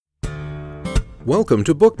Welcome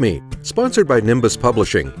to Book Me, sponsored by Nimbus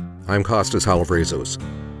Publishing. I'm Costas Halavrezos.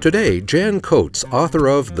 Today, Jan Coates, author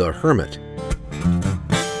of The Hermit.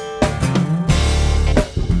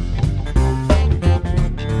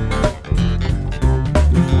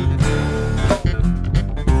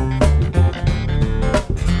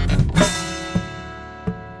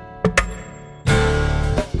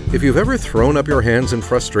 If you've ever thrown up your hands in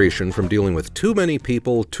frustration from dealing with too many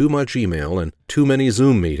people, too much email, and too many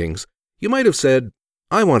Zoom meetings, you might have said,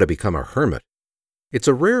 I want to become a hermit. It's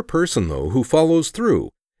a rare person, though, who follows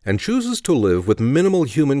through and chooses to live with minimal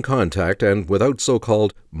human contact and without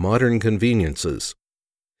so-called modern conveniences.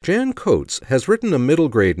 Jan Coates has written a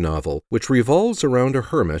middle-grade novel which revolves around a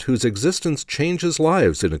hermit whose existence changes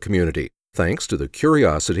lives in a community, thanks to the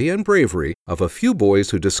curiosity and bravery of a few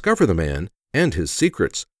boys who discover the man and his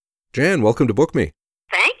secrets. Jan, welcome to Book Me.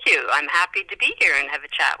 Thank you. I'm happy to be here and have a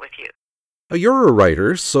chat with you. You're a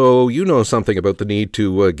writer, so you know something about the need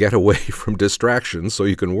to get away from distractions so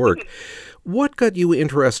you can work. What got you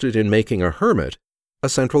interested in making a hermit a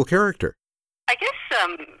central character? I guess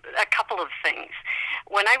a couple of things.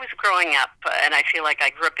 When I was growing up, and I feel like I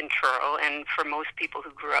grew up in Truro, and for most people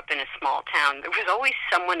who grew up in a small town, there was always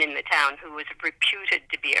someone in the town who was reputed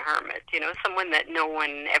to be a hermit, someone that no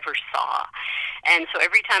one ever saw. And so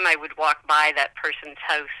every time I would walk by that person's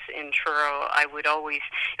house in Truro, it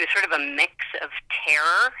was sort of a mix of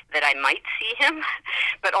terror that I might see him,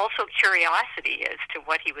 but also curiosity as to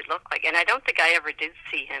what he would look like. And I don't think I ever did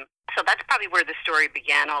see him. So that's probably where the story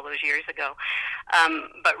began all those years ago.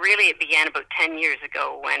 But really it began about 10 years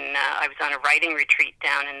ago when I was on a writing retreat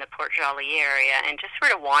down in the Port Joli area and just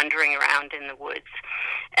sort of wandering around in the woods.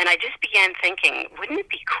 And I just began thinking, wouldn't it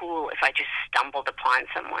be cool if I just stumbled upon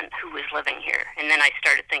someone who was living here? And then I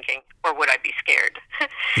started thinking, or would I be scared?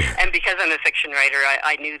 And because I'm a fiction writer,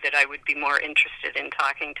 I knew that I would be more interested in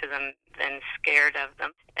talking to them than scared of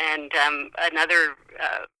them. And another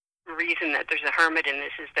reason that there's a hermit in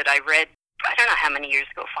this is that I read, I don't know how many years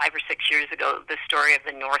ago, 5 or 6 years ago, the story of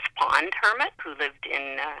the North Pond hermit who lived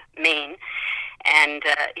in Maine. And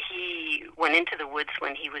he went into the woods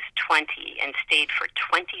when he was 20 and stayed for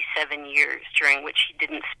 27 years, during which he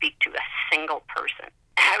didn't speak to a single person.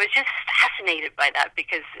 I was just fascinated by that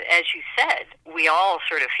because, as you said, we all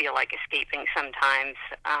sort of feel like escaping sometimes,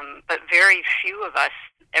 but very few of us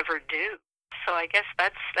ever do. So I guess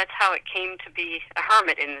that's how it came to be a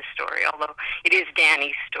hermit in this story, although it is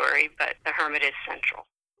Danny's story, but the hermit is central.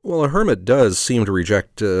 Well, a hermit does seem to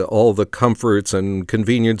reject all the comforts and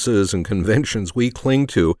conveniences and conventions we cling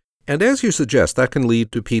to, and as you suggest, that can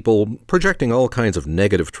lead to people projecting all kinds of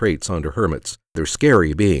negative traits onto hermits. They're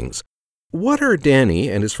scary beings. What are Danny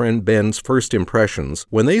and his friend Ben's first impressions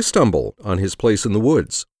when they stumble on his place in the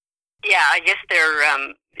woods? Yeah, I guess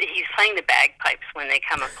he's playing the bagpipes when they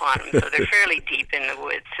come upon him, so they're fairly deep in the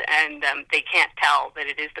woods, and they can't tell that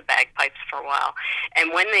it is the bagpipes for a while.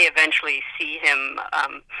 And when they eventually see him,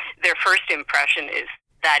 their first impression is,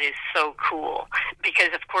 that is so cool, because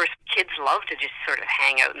of course kids love to just sort of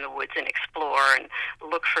hang out in the woods and explore and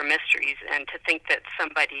look for mysteries, and to think that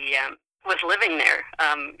somebody was living there,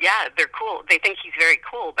 they're cool. They think he's very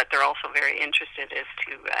cool, but they're also very interested as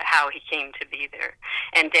to how he came to be there.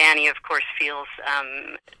 And Danny, of course, feels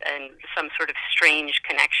some sort of strange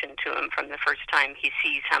connection to him from the first time he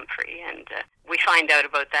sees Humphrey, and we find out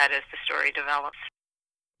about that as the story develops.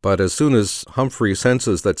 But as soon as Humphrey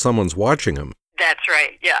senses that someone's watching him... That's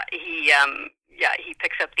right, yeah. He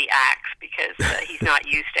picks up the axe because he's not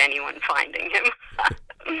used to anyone finding him.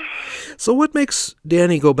 So what makes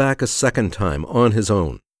Danny go back a second time on his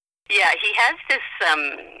own? Yeah, he has this,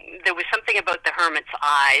 there was something about the hermit's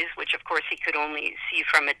eyes, which of course he could only see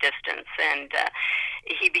from a distance, and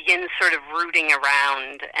he begins sort of rooting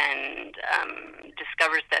around and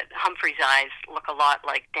discovers that Humphrey's eyes look a lot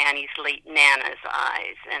like Danny's late Nana's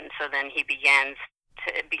eyes, and so then he begins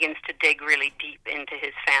to dig really deep into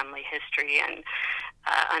his family history and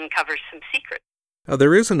uncovers some secrets.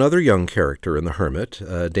 There is another young character in The Hermit,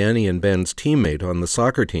 Danny and Ben's teammate on the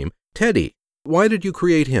soccer team, Teddy. Why did you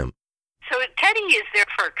create him? So Teddy is there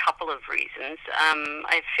for a couple of reasons.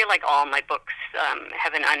 I feel like all my books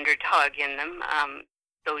have an underdog in them.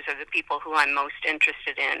 Those are the people who I'm most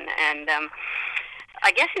interested in. And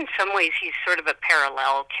I guess in some ways he's sort of a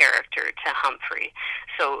parallel character to Humphrey.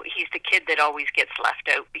 So he's the kid that always gets left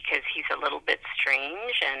out because he's a little bit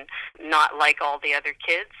strange and not like all the other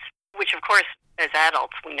kids, which of course as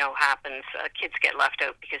adults we know happens. Kids get left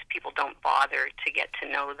out because people don't bother to get to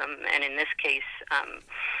know them. And in this case,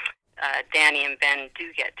 Danny and Ben do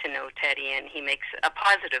get to know Teddy, and he makes a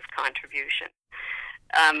positive contribution.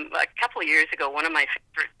 A couple of years ago, one of my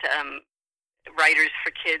favorite writers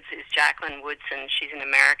for kids is Jacqueline Woodson. She's an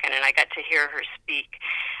American, and I got to hear her speak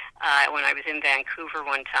when I was in Vancouver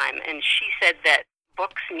one time. And she said that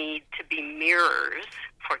books need to be mirrors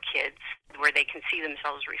for kids where they can see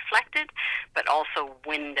themselves reflected, but also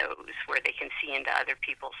windows where they can see into other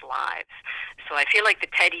people's lives. So I feel like the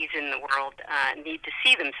Teddys in the world need to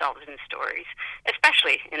see themselves in stories,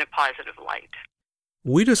 especially in a positive light.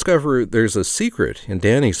 We discover there's a secret in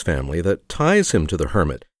Danny's family that ties him to the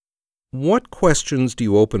hermit. What questions do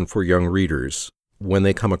you open for young readers when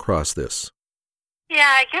they come across this? Yeah,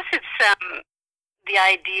 I guess it's the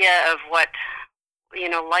idea of what,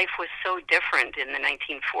 life was so different in the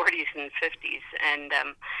 1940s and 50s. And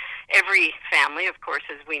every family, of course,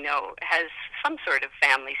 as we know, has some sort of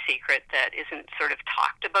family secret that isn't sort of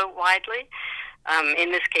talked about widely.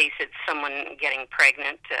 In this case, it's someone getting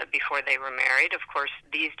pregnant before they were married. Of course,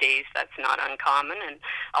 these days, that's not uncommon. And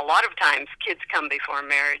a lot of times, kids come before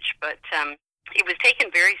marriage. But it was taken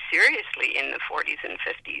very seriously in the 40s and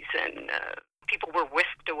 50s. And people were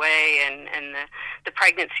whisked away, and the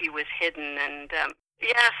pregnancy was hidden. And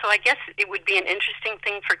so I guess it would be an interesting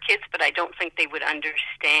thing for kids, but I don't think they would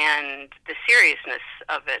understand the seriousness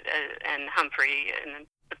of it. And Humphrey and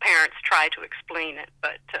the parents try to explain it,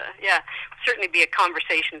 but certainly be a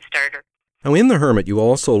conversation starter. Now, in The Hermit, you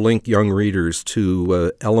also link young readers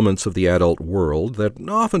to elements of the adult world that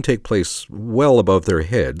often take place well above their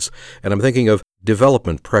heads, and I'm thinking of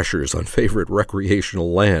development pressures on favorite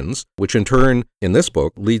recreational lands, which in turn, in this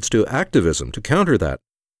book, leads to activism to counter that.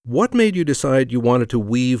 What made you decide you wanted to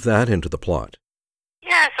weave that into the plot?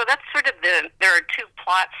 Yeah, so that's sort of there are two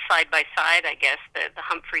plots side by side, I guess, the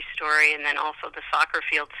Humphrey story and then also the soccer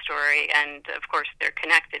field story, and of course they're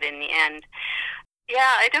connected in the end.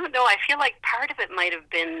 Yeah, I don't know. I feel like part of it might have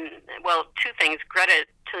been, two things. Greta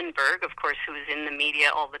Thunberg, of course, who was in the media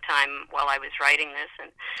all the time while I was writing this.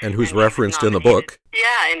 And who's referenced in the book.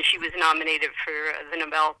 Yeah, and she was nominated for the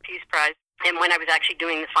Nobel Peace Prize. And when I was actually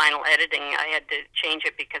doing the final editing, I had to change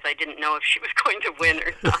it because I didn't know if she was going to win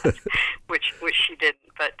or not, which she didn't,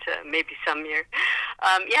 but maybe some year.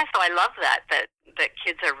 So I love that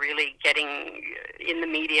kids are really getting in the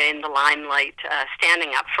media, in the limelight,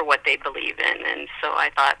 standing up for what they believe in. And so I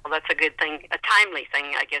thought, well, that's a good thing, a timely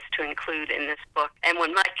thing, I guess, to include in this book. And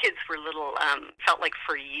when my kids were little, felt like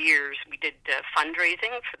for years we did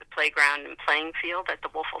fundraising for the playground and playing field at the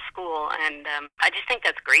Wolfville School. And I just think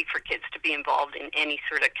that's great for kids to be involved in any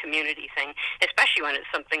sort of community thing, especially when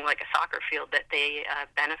it's something like a soccer field that they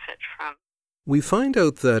benefit from. We find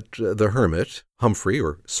out that the hermit, Humphrey,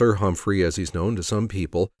 or Sir Humphrey as he's known to some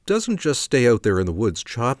people, doesn't just stay out there in the woods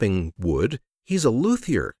chopping wood. He's a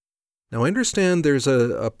luthier. Now, I understand there's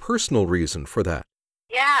a personal reason for that.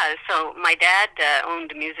 Yeah, so my dad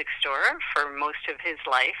owned a music store for most of his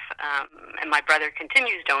life, and my brother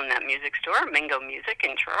continues to own that music store, Mingo Music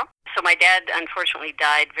in Truro. So my dad unfortunately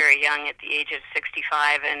died very young at the age of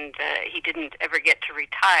 65, and he didn't ever get to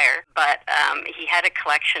retire, but he had a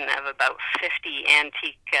collection of about 50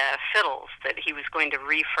 antique fiddles that he was going to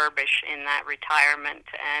refurbish in that retirement,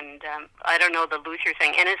 and I don't know, the luthier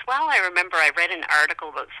thing. And as well, I remember I read an article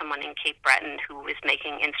about someone in Cape Breton who was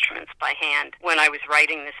making instruments by hand when I was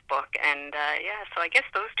writing this book, and so I guess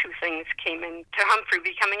those two things came into Humphrey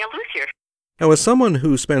becoming a luthier. Now, as someone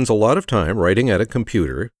who spends a lot of time writing at a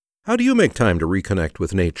computer, how do you make time to reconnect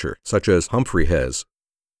with nature, such as Humphrey has?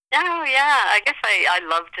 Oh, yeah. I guess I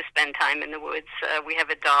love to spend time in the woods. We have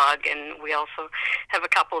a dog, and we also have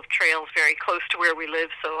a couple of trails very close to where we live,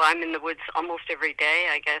 so I'm in the woods almost every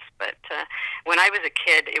day, I guess. But when I was a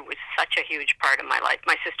kid, it was such a huge part of my life.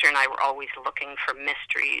 My sister and I were always looking for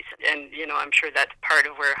mysteries, and, I'm sure that's part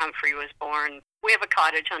of where Humphrey was born. We have a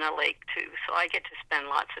cottage on a lake, too, so I get to spend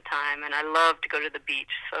lots of time, and I love to go to the beach.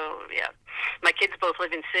 So, yeah, my kids both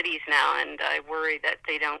live in cities now, and I worry that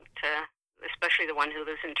they don't... especially the one who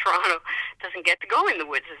lives in Toronto, doesn't get to go in the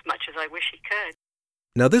woods as much as I wish he could.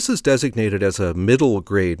 Now, this is designated as a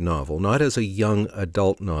middle-grade novel, not as a young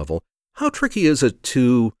adult novel. How tricky is it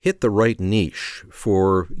to hit the right niche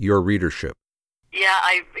for your readership? Yeah,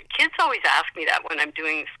 kids always ask me that when I'm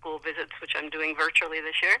doing school visits, which I'm doing virtually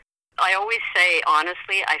this year. I always say,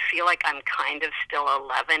 honestly, I feel like I'm kind of still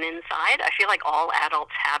 11 inside. I feel like all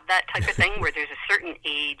adults have that type of thing where there's a certain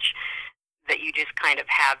age that you just kind of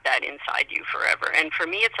have that inside you forever. And for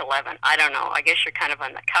me, it's 11. I don't know. I guess you're kind of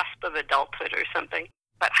on the cusp of adulthood or something.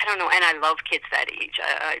 But I don't know. And I love kids that age.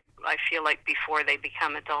 I feel like before they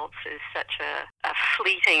become adults is such a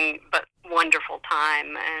fleeting but wonderful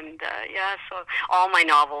time. And so all my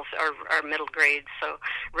novels are middle grades, so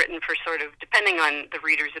written for sort of, depending on the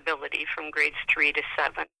reader's ability, from grades 3 to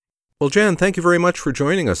 7. Well, Jan, thank you very much for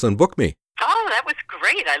joining us on Book Me. Oh, that was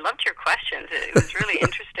great. I loved your questions. It was really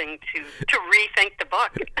interesting to rethink the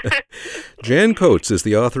book. Jan Coates is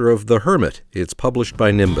the author of The Hermit. It's published by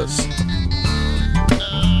Nimbus.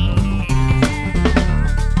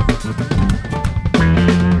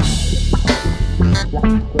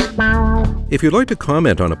 If you'd like to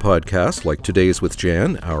comment on a podcast like today's with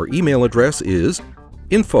Jan, our email address is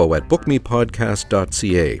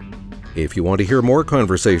info@bookmepodcast.ca. If you want to hear more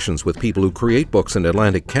conversations with people who create books in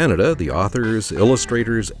Atlantic Canada, the authors,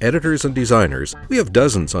 illustrators, editors, and designers, we have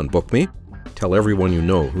dozens on BookMe. Tell everyone you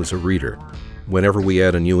know who's a reader. Whenever we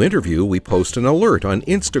add a new interview, we post an alert on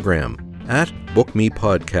Instagram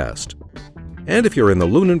 @BookMePodcast. And if you're in the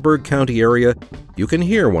Lunenburg County area, you can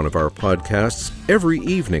hear one of our podcasts every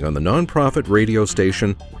evening on the nonprofit radio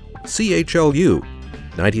station CHLU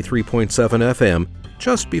 93.7 FM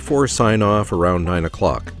just before sign-off around 9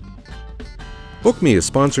 o'clock. BookMe is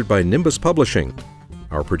sponsored by Nimbus Publishing.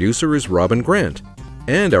 Our producer is Robin Grant.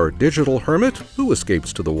 And our digital hermit, who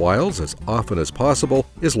escapes to the wilds as often as possible,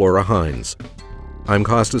 is Laura Hines. I'm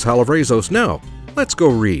Costas Halavrezos. Now, let's go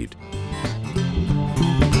read.